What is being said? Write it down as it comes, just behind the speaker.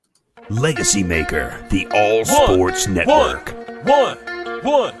Legacy Maker, the All Sports Network. Welcome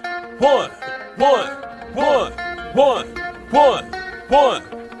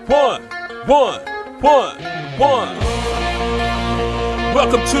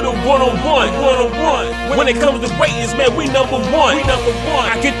to the one-on-one. When it comes to ratings, man, we number one.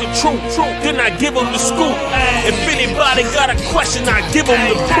 I get the truth, then I give them the scoop. If anybody got a question, I give them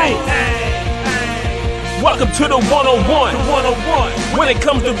the proof. Welcome to the one-on-one. When it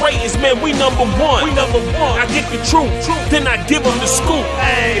comes to ratings, man, we number one. I get the truth, then I give them the scoop.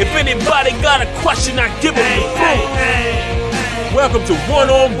 If anybody got a question, I give them the proof. Welcome to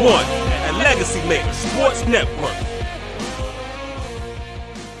one-on-one at Legacy Maker Sports Network.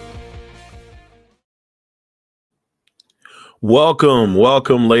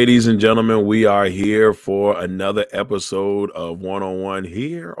 Welcome, ladies and gentlemen. We are here for another episode of One-on-One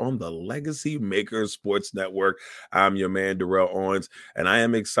here on the Legacy Maker Sports Network. I'm your man, Darrell Owens, and I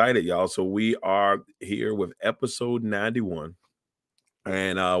am excited, y'all. So we are here with episode 91,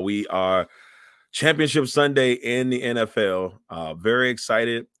 and we are Championship Sunday in the NFL. Very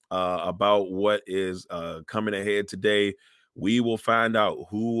excited about what is coming ahead today. We will find out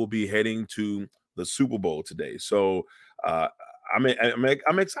who will be heading to the Super Bowl today. So, I'm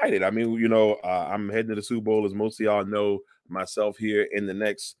excited. I mean, I'm heading to the Super Bowl, as most of y'all know, myself here in the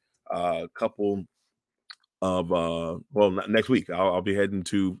next couple of next week. I'll be heading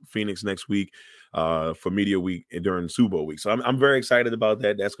to Phoenix next week for Media Week during Super Bowl week. So I'm very excited about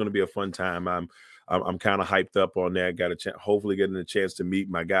that. That's going to be a fun time. I'm kind of hyped up on that. Got a hopefully getting a chance to meet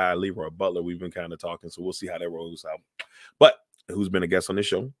my guy Leroy Butler. We've been kind of talking, so we'll see how that rolls out. But who's been a guest on this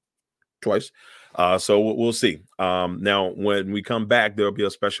show twice. So we'll see. Now, when we come back, there'll be a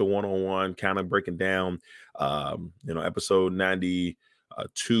special one-on-one kind of breaking down, episode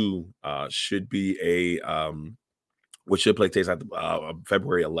 92 should be which should take place at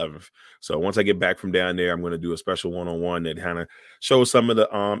February 11th. So once I get back from down there, I'm going to do a special one-on-one that kind of shows some of the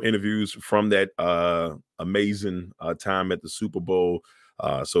interviews from that amazing time at the Super Bowl.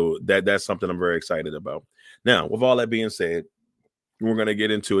 So that's something I'm very excited about. Now, with all that being said, we're going to get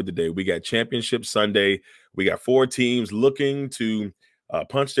into it today. We got Championship Sunday. We got 4 teams looking to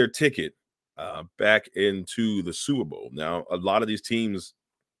punch their ticket back into the Super Bowl. Now, a lot of these teams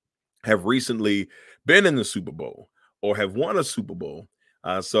have recently been in the Super Bowl or have won a Super Bowl.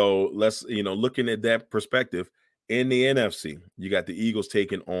 So let's, looking at that perspective, in the NFC, you got the Eagles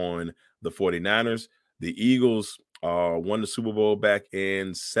taking on the 49ers. The Eagles won the Super Bowl back in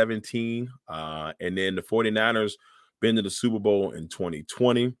 2017, and then the 49ers been to the Super Bowl in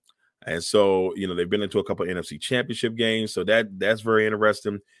 2020. And so, they've been into a couple of NFC championship games. So that's very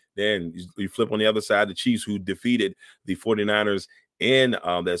interesting. Then you flip on the other side, the Chiefs, who defeated the 49ers in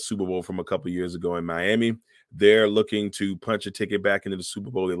that Super Bowl from a couple of years ago in Miami. They're looking to punch a ticket back into the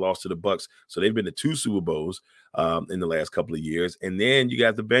Super Bowl. They lost to the Bucs. So they've been to 2 Super Bowls in the last couple of years. And then you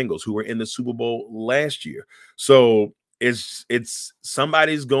got the Bengals, who were in the Super Bowl last year. So it's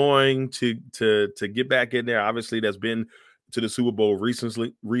somebody's going to get back in there. Obviously, that's been to the Super Bowl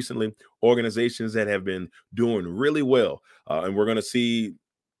recently. Organizations that have been doing really well, and we're going to see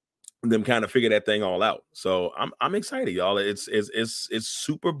them kind of figure that thing all out. So I'm excited, y'all. It's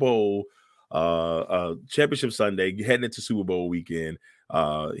Super Bowl Championship Sunday, heading into Super Bowl weekend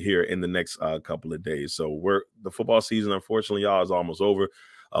here in the next couple of days. So the football season, unfortunately, y'all, is almost over.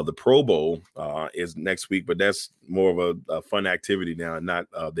 The Pro Bowl is next week, but that's more of a fun activity now, not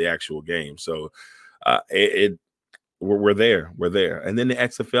the actual game. So we're there. And then the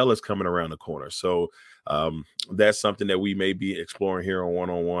XFL is coming around the corner. So that's something that we may be exploring here on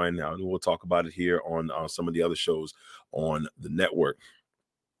One-on-One. We'll talk about it here on some of the other shows on the network.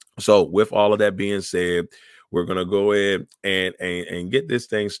 So with all of that being said, we're going to go ahead and get this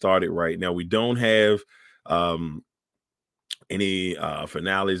thing started right now. We don't have any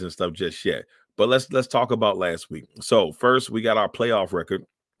finales and stuff just yet, but let's talk about last week. So first, we got our playoff record,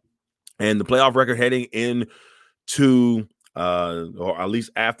 and the playoff record heading into or at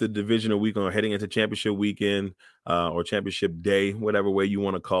least after divisional week, or heading into championship weekend or championship day, whatever way you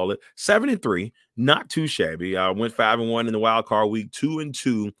want to call it. 7-3, not too shabby. Went 5-1 in the wild card week,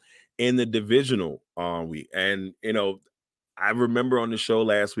 2-2 in the divisional week. And I remember on the show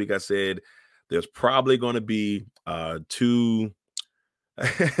last week I said there's probably going to be two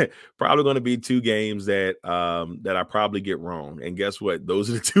games that I probably get wrong. And guess what? Those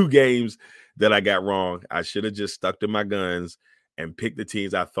are the 2 games that I got wrong. I should have just stuck to my guns and picked the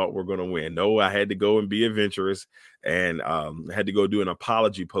teams I thought were going to win. No, I had to go and be adventurous, and had to go do an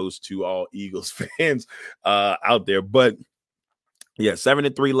apology post to all Eagles fans out there. But yeah,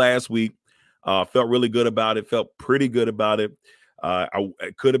 7-3 last week. Felt really good about it. Felt pretty good about it.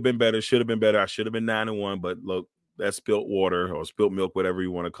 It could have been better, should have been better. I should have been 9-1, but look, that's spilt water or spilt milk, whatever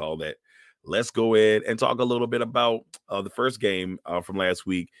you want to call that. Let's go ahead and talk a little bit about the first game from last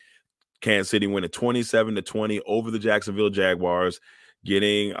week. Kansas City went at 27-20 over the Jacksonville Jaguars,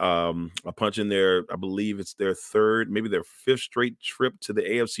 getting a punch in their, I believe it's their third, maybe their fifth straight trip to the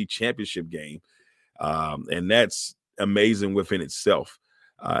AFC Championship game. And that's amazing within itself.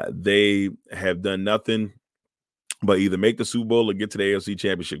 They have done nothing but either make the Super Bowl or get to the AFC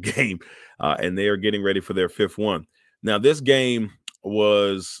Championship game, and they are getting ready for their fifth one. Now, this game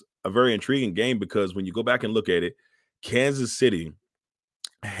was a very intriguing game because when you go back and look at it, Kansas City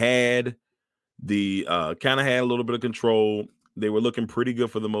had the kind of had a little bit of control. They were looking pretty good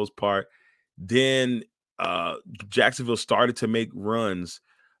for the most part. Then Jacksonville started to make runs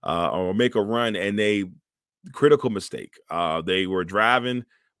or make a run, and critical mistake. They were driving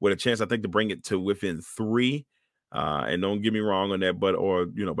with a chance, I think, to bring it to within 3. And don't get me wrong on that, but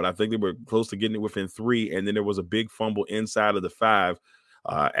I think they were close to getting it within 3. And then there was a big fumble inside of the 5.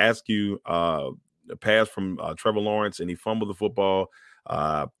 Askew a pass from Trevor Lawrence, and he fumbled the football.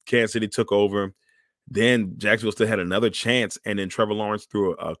 Kansas City took over. Then Jacksonville still had another chance, and then Trevor Lawrence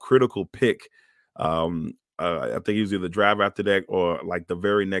threw a critical pick. I think he was either the drive after that or like the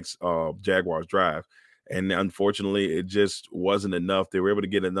very next Jaguars drive. And unfortunately, it just wasn't enough. They were able to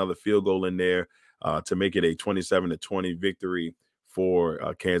get another field goal in there to make it a 27-20 victory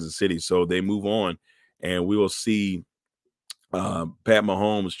for Kansas City. So they move on, and we will see Pat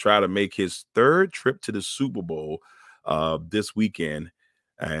Mahomes try to make his third trip to the Super Bowl this weekend.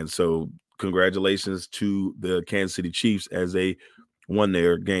 And so congratulations to the Kansas City Chiefs as they won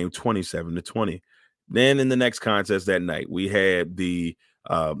their game 27-20. Then in the next contest that night, we had the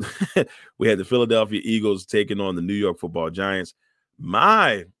Philadelphia Eagles taking on the New York Football Giants.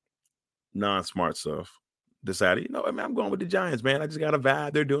 My non-smart stuff decided, I'm going with the Giants, man. I just got a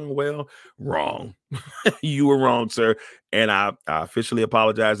vibe. They're doing well. Wrong. You were wrong, sir. And I officially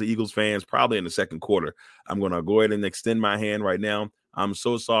apologize to Eagles fans probably in the second quarter. I'm going to go ahead and extend my hand right now. I'm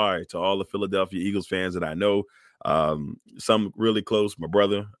so sorry to all the Philadelphia Eagles fans that I know. Some really close. My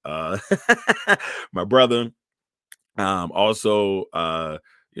brother. Also, my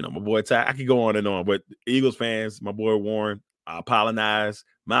boy Ty. I could go on and on, but Eagles fans, my boy Warren, I apologize.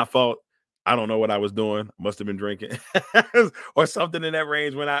 My fault. I don't know what I was doing. Must have been drinking or something in that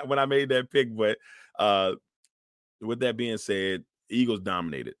range when I made that pick. But with that being said, Eagles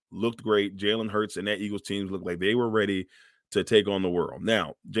dominated. Looked great. Jalen Hurts and that Eagles team looked like they were ready to take on the world.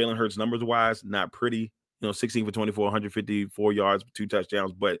 Now, Jalen Hurts numbers-wise, not pretty. 16 for 24, 154 yards, 2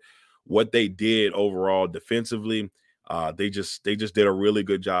 touchdowns. But what they did overall defensively, they just did a really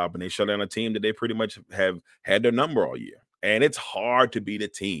good job, and they shut down a team that they pretty much have had their number all year. And it's hard to beat a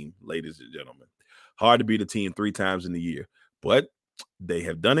team, ladies and gentlemen. Hard to beat a team 3 times in the year. But they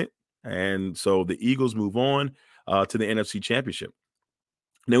have done it. And so the Eagles move on to the NFC Championship.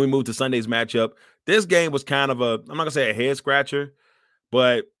 Then we move to Sunday's matchup. This game was kind of I'm not going to say a head scratcher,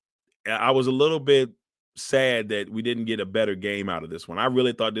 but I was a little bit sad that we didn't get a better game out of this one. I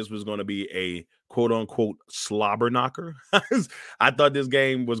really thought this was going to be a quote-unquote slobber knocker. I thought this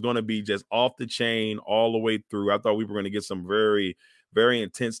game was going to be just off the chain all the way through. I thought we were going to get some very, very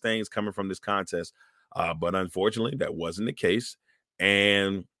intense things coming from this contest. But unfortunately, that wasn't the case.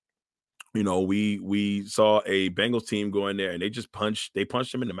 And, we saw a Bengals team go in there and they punched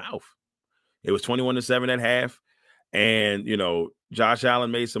them in the mouth. It was 21-7 at half. And, Josh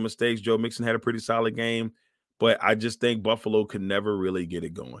Allen made some mistakes. Joe Mixon had a pretty solid game. But I just think Buffalo could never really get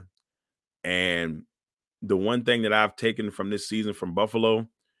it going. And the one thing that I've taken from this season from Buffalo,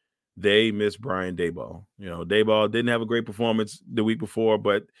 they miss Brian Daboll. Daboll didn't have a great performance the week before,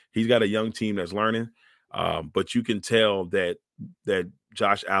 but he's got a young team that's learning. But you can tell that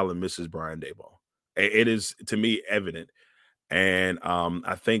Josh Allen misses Brian Daboll. It is, to me, evident. And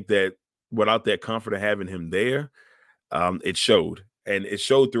I think that without that comfort of having him there, it showed. And it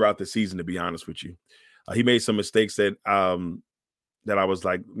showed throughout the season, to be honest with you. He made some mistakes that I was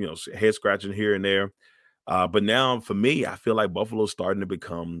like, head scratching here and there. But now for me, I feel like Buffalo's starting to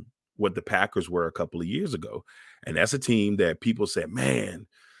become what the Packers were a couple of years ago. And that's a team that people say, man,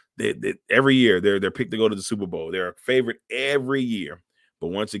 they every year they're picked to go to the Super Bowl. They're a favorite every year. But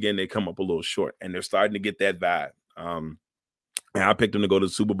once again, they come up a little short, and they're starting to get that vibe. And I picked them to go to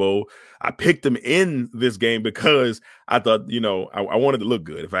the Super Bowl. I picked them in this game because I thought, I wanted to look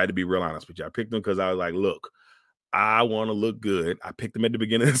good, if I had to be real honest with you. I picked them because I was like, look, I want to look good. I picked them at the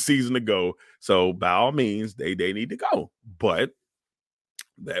beginning of the season to go. So by all means, they need to go. But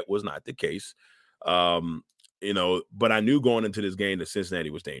that was not the case. But I knew going into this game that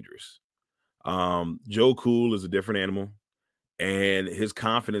Cincinnati was dangerous. Joe Cool is a different animal. and his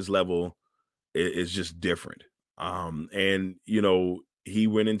confidence level is just different. And he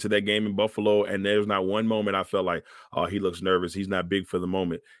went into that game in Buffalo, and there's not one moment I felt like, oh, he looks nervous. He's not big for the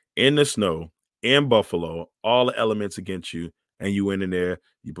moment. In the snow, in Buffalo, all the elements against you, and you went in there,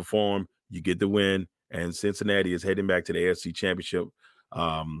 you perform, you get the win, and Cincinnati is heading back to the AFC Championship,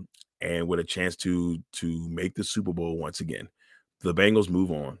 and with a chance to make the Super Bowl once again. The Bengals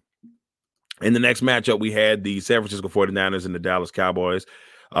move on. In the next matchup, we had the San Francisco 49ers and the Dallas Cowboys.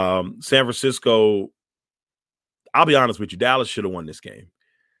 San Francisco, I'll be honest with you, Dallas should have won this game.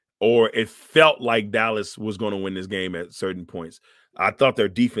 Or it felt like Dallas was going to win this game at certain points. I thought their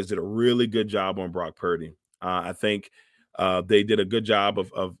defense did a really good job on Brock Purdy. I think they did a good job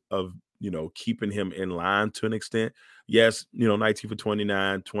of keeping him in line to an extent. Yes, 19 for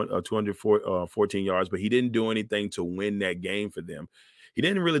 29, 214 yards, but he didn't do anything to win that game for them. He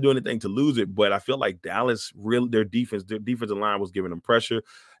didn't really do anything to lose it, but I feel like Dallas, their defensive line was giving them pressure,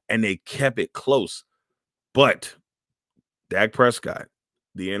 and they kept it close. But Dak Prescott,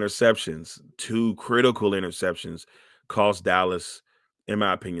 the interceptions, 2 critical interceptions, cost Dallas, in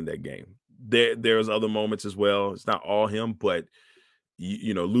my opinion, that game. There's other moments as well. It's not all him, but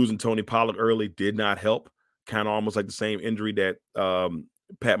losing Tony Pollard early did not help. Kind of almost like the same injury that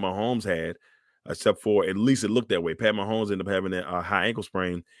Pat Mahomes had, except for at least it looked that way. Pat Mahomes ended up having a high ankle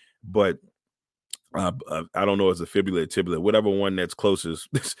sprain, but I don't know, it's a fibula, tibula, whatever one that's closest.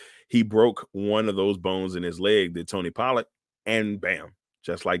 He broke one of those bones in his leg, did Tony Pollard, and bam,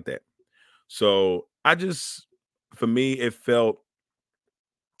 just like that. So for me, it felt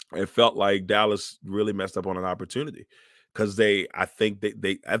like Dallas really messed up on an opportunity. Because I think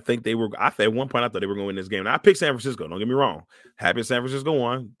they were. At one point I thought they were going to win this game. And I picked San Francisco. Don't get me wrong. Happy San Francisco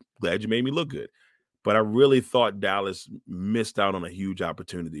won. Glad you made me look good. But I really thought Dallas missed out on a huge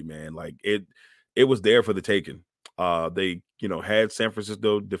opportunity, man. Like it was there for the taking. They had San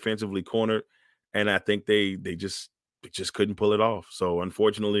Francisco defensively cornered, and I think they just couldn't pull it off. So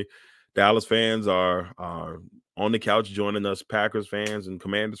unfortunately, Dallas fans are on the couch joining us, Packers fans and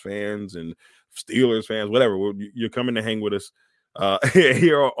Commanders fans and Steelers fans, whatever. You're coming to hang with us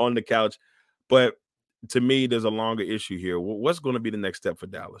here on the couch. But to me, there's a longer issue here. What's going to be the next step for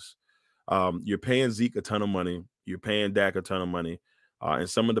Dallas? You're paying Zeke a ton of money. You're paying Dak a ton of money. And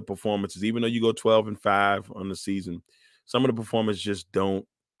some of the performances, even though you go 12-5 on the season, some of the performances just don't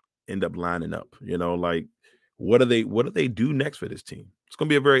end up lining up. Like what do they do next for this team? It's going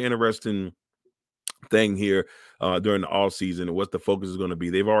to be a very interesting thing here during the off season and what the focus is going to be.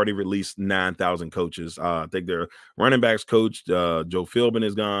 They've already released 9,000 coaches. I think their running backs coach, Joe Philbin,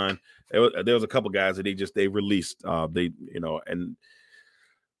 is gone. There was a couple guys that they released. And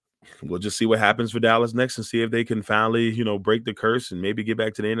we'll just see what happens for Dallas next and see if they can finally, break the curse and maybe get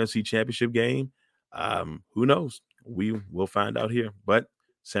back to the NFC Championship game. Who knows? We will find out here. But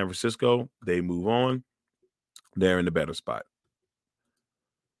San Francisco, they move on. They're in the better spot.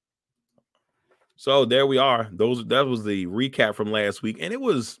 So there we are. That was the recap from last week. And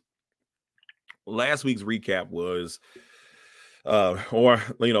last week's recap was,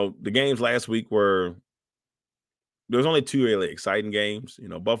 the games last week were, there was only 2 really exciting games.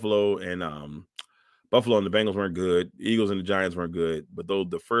 Buffalo and the Bengals weren't good. Eagles and the Giants weren't good. But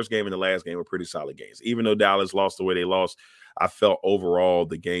the first game and the last game were pretty solid games. Even though Dallas lost the way they lost, I felt overall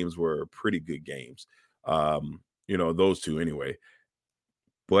the games were pretty good games. Those 2 anyway.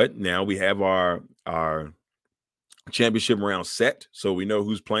 But now we have our championship round set, so we know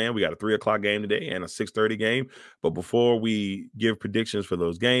who's playing. We got a 3:00 game today and a 6:30 game. But before we give predictions for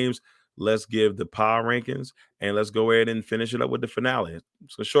those games, let's give the power rankings, and let's go ahead and finish it up with the finale.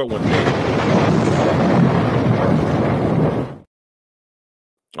 It's a short one today.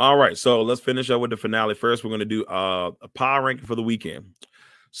 All right, so let's finish up with the finale. First, we're going to do a power ranking for the weekend.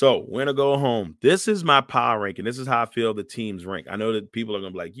 So we're going to go home. This is my power ranking. This is how I feel the teams rank. I know that people are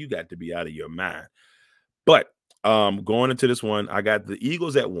going to be like, you got to be out of your mind. But going into this one, I got the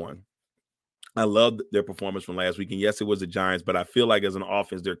Eagles at 1. I loved their performance from last week. And yes, it was the Giants, but I feel like as an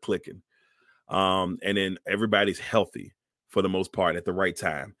offense, they're clicking. And then everybody's healthy for the most part at the right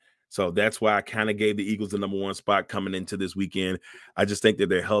time. So that's why I kind of gave the Eagles the number 1 spot coming into this weekend. I just think that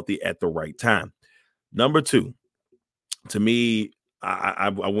they're healthy at the right time. Number 2, to me, I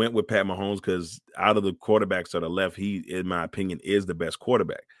went with Pat Mahomes because out of the quarterbacks that are left, he, in my opinion, is the best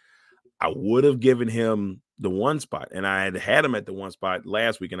quarterback. I would have given him the 1 spot, and I had him at the 1 spot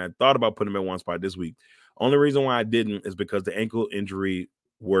last week, and I thought about putting him at 1 spot this week. Only reason why I didn't is because the ankle injury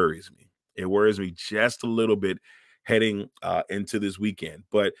worries me. It worries me just a little bit heading into this weekend.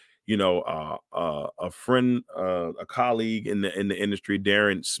 But a friend, a colleague in the industry,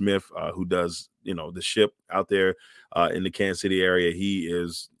 Darren Smith, who does, the ship out there in the Kansas City area. He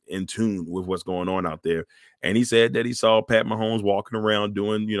is in tune with what's going on out there. And he said that he saw Pat Mahomes walking around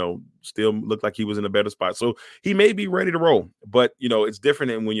doing, still looked like he was in a better spot. So he may be ready to roll, but it's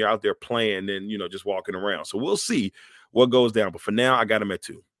different than when you're out there playing than, just walking around. So we'll see what goes down. But for now, I got him at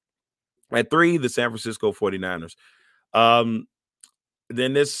 2. At 3, the San Francisco 49ers.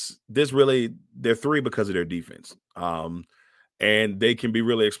 Then this really, they're 3 because of their defense. And they can be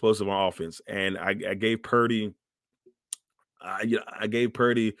really explosive on offense. And I gave Purdy, I gave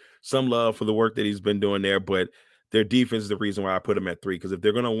Purdy some love for the work that he's been doing there, but their defense is the reason why I put them at 3. Because if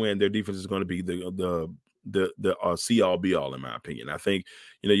they're going to win, their defense is going to be the see all be all, in my opinion. I think,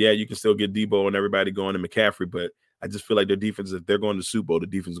 you can still get Debo and everybody going to McCaffrey, but I just feel like their defense, if they're going to the Super Bowl, the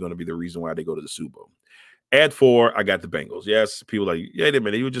defense is going to be the reason why they go to the Super Bowl. At 4, I got the Bengals. Yes, people are like, yeah, wait a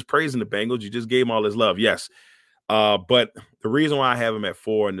minute, you were just praising the Bengals. You just gave them all this love. Yes. But the reason why I have them at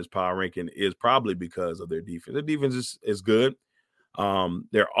 4 in this power ranking is probably because of their defense. Their defense is good.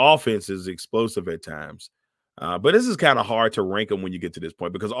 Their offense is explosive at times. But this is kind of hard to rank them when you get to this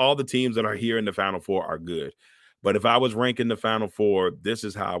point because all the teams that are here in the Final Four are good. But if I was ranking the Final Four, this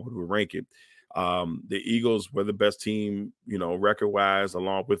is how I would rank it. The Eagles were the best team, record-wise,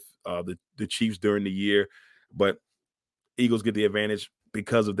 along with the Chiefs during the year. But Eagles get the advantage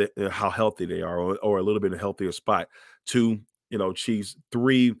because of how healthy they are, or a little bit of a healthier spot. 2, Chiefs.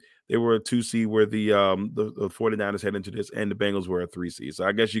 3, they were a 2 seed where the 49ers head into this, and the Bengals were a 3 seed. So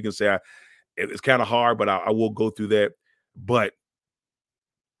I guess you can say it's kind of hard, but I will go through that. But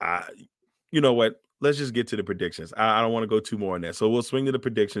you know what? Let's just get to the predictions. I don't want to go too more on that. So we'll swing to the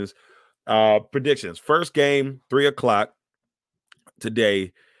predictions. Predictions. First game, 3:00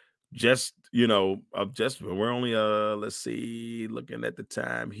 today. Just, we're only let's see, looking at the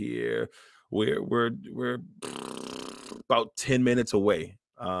time here. We're about 10 minutes away.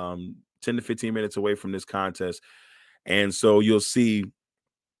 10 to 15 minutes away from this contest. And so you'll see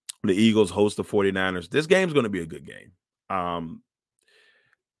the Eagles host the 49ers. This game's going to be a good game.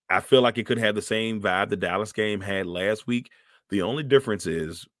 I feel like it could have the same vibe the Dallas game had last week. The only difference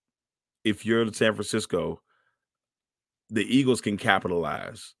is if you're in San Francisco, the Eagles can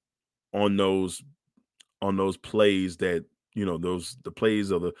capitalize on those plays that, the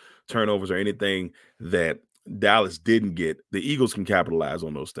plays or the turnovers or anything that Dallas didn't get. The Eagles can capitalize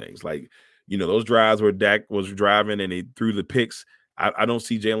on those things. Like, those drives where Dak was driving and he threw the picks. I don't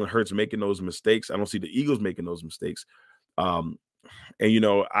see Jalen Hurts making those mistakes. I don't see the Eagles making those mistakes. And,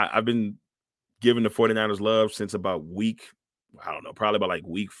 I've been giving the 49ers love since about probably about like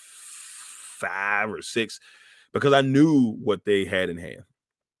week 5 or 6, because I knew what they had in hand.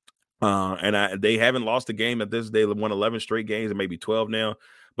 And they haven't lost a game at this. They won 11 straight games and maybe 12 now,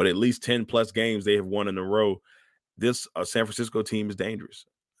 but at least 10 plus games they have won in a row. This San Francisco team is dangerous.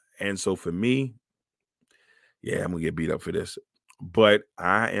 And so for me, I'm going to get beat up for this, but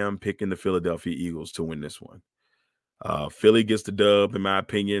I am picking the Philadelphia Eagles to win this one. Philly gets the dub, in my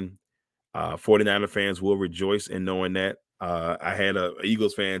opinion. 49er fans will rejoice in knowing that. I had a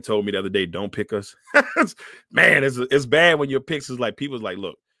Eagles fan told me the other day, don't pick us. Man, it's bad when your picks is like, people's like,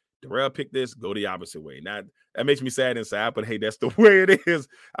 look, Darrell picked this, go the opposite way. Now, that makes me sad inside, but hey, that's the way it is.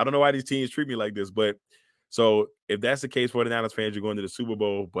 I don't know why these teams treat me like this, but so if that's the case, 49ers fans, you're going to the Super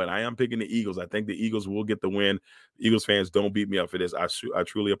Bowl, but I am picking the Eagles. I think the Eagles will get the win. Eagles fans, don't beat me up for this. I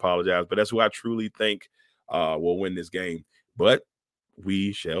truly apologize, but that's who I truly think will win this game, but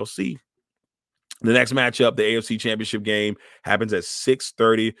we shall see. The next matchup, the AFC Championship game, happens at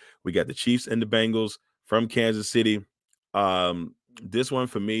 6:30. We got the Chiefs and the Bengals from Kansas City. This one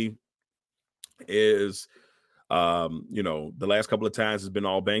for me is, the last couple of times has been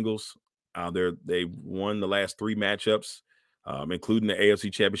all Bengals. They won the last 3 matchups, including the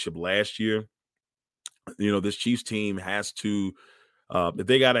AFC Championship last year. This Chiefs team has to, if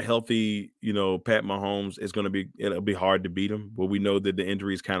they got a healthy, Pat Mahomes, it'll be hard to beat them. But we know that the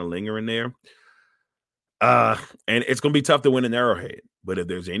injury is kind of lingering there. And it's going to be tough to win in Arrowhead. But if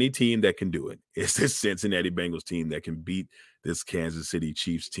there's any team that can do it, it's this Cincinnati Bengals team that can beat this Kansas City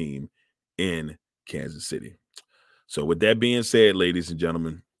Chiefs team in Kansas City. So with that being said, ladies and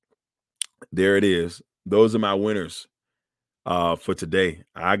gentlemen, there it is. Those are my winners for today.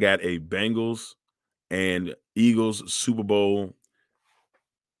 I got a Bengals and Eagles Super Bowl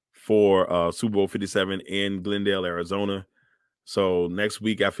for Super Bowl 57 in Glendale, Arizona. So next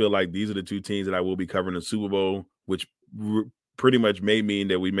week, I feel like these are the 2 teams that I will be covering the Super Bowl, which pretty much may mean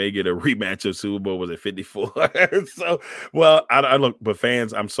that we may get a rematch of Super Bowl. Was it 54? So, well, I look, but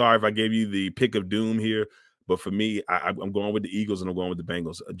fans, I'm sorry if I gave you the pick of doom here, But for me, I'm going with the Eagles and I'm going with the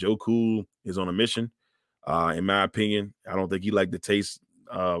Bengals. Joe Cool is on a mission. In my opinion, I don't think he liked the taste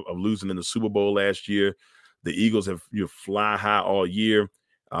of losing in the Super Bowl last year. The Eagles have fly high all year.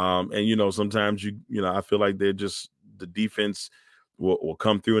 And, sometimes, I feel like they're just the defense will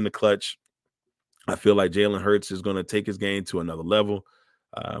come through in the clutch. I feel like Jalen Hurts is going to take his game to another level.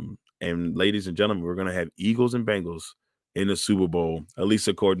 And ladies and gentlemen, we're going to have Eagles and Bengals in the Super Bowl, at least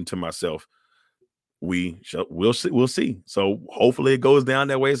according to myself. We'll see. So hopefully it goes down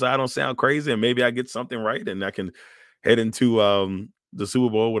that way so I don't sound crazy and maybe I get something right and I can head into the Super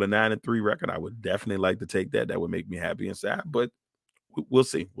Bowl with a 9-3 record. I would definitely like to take that. That would make me happy and sad, but we'll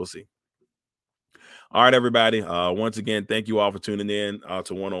see. We'll see. All right, everybody. Once again, thank you all for tuning in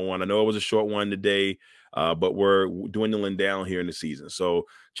to 101. I know it was a short one today, but we're dwindling down here in the season. So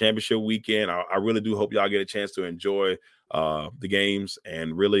championship weekend, I really do hope y'all get a chance to enjoy the games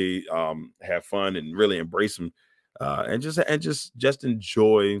and really have fun and really embrace them and just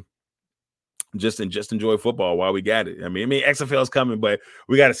enjoy enjoy football while we got it. I mean, XFL is coming, but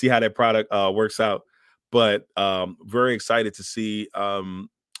we got to see how that product works out. But very excited to see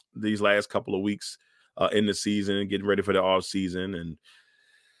these last couple of weeks in the season and getting ready for the off season. And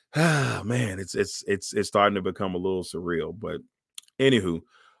man, it's starting to become a little surreal. But anywho,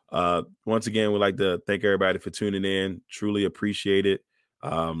 once again, we'd like to thank everybody for tuning in. Truly appreciate it.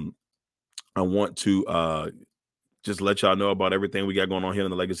 I want to just let y'all know about everything we got going on here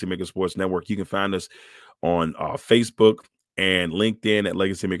on the Legacy Maker Sports Network. You can find us on Facebook and LinkedIn at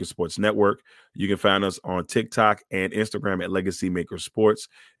Legacy Maker Sports Network. You can find us on TikTok and Instagram at Legacy Maker Sports.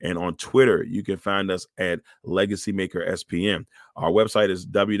 And on Twitter, you can find us at Legacy Maker SPN. Our website is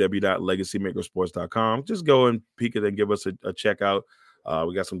www.legacymakersports.com. Just go and peek it and give us a check out.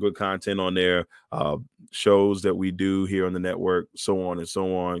 We got some good content on there, shows that we do here on the network, so on and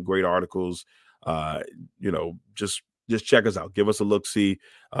so on. Great articles. Just check us out. Give us a look-see.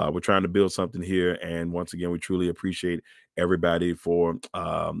 We're trying to build something here. And once again, we truly appreciate everybody for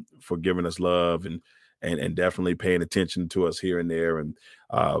giving us love and definitely paying attention to us here and there. And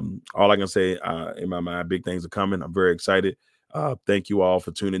all I can say in my mind, big things are coming. I'm very excited. Thank you all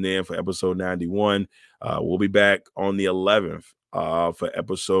for tuning in for episode 91. We'll be back on the 11th for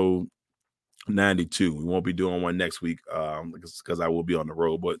episode 92. We won't be doing one next week because I will be on the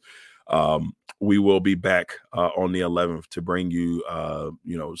road, but we will be back on the 11th to bring you,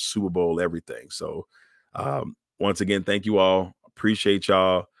 Super Bowl everything. So once again, thank you all. Appreciate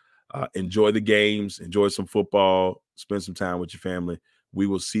y'all. Enjoy the games. Enjoy some football. Spend some time with your family. We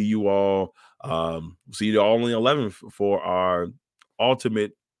will see you all. See you all on the 11th for our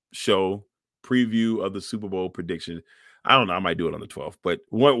ultimate show preview of the Super Bowl prediction. I don't know. I might do it on the 12th, but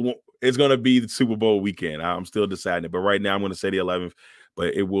it's going to be the Super Bowl weekend. I'm still deciding. But right now, I'm going to say the 11th.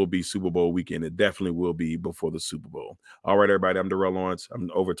 But it will be Super Bowl weekend. It definitely will be before the Super Bowl. All right, everybody. I'm Darrell Lawrence.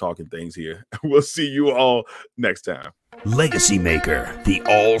 I'm over talking things here. We'll see you all next time. Legacy Maker, the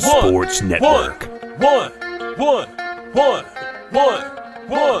All Sports Network. One.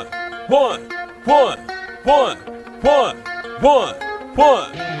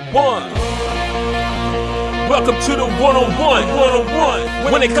 Welcome to the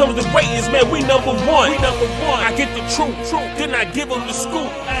 101. When it comes to ratings, man, we number one. I get the truth, then I give them the scoop.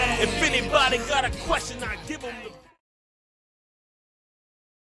 If anybody got a question, I give them the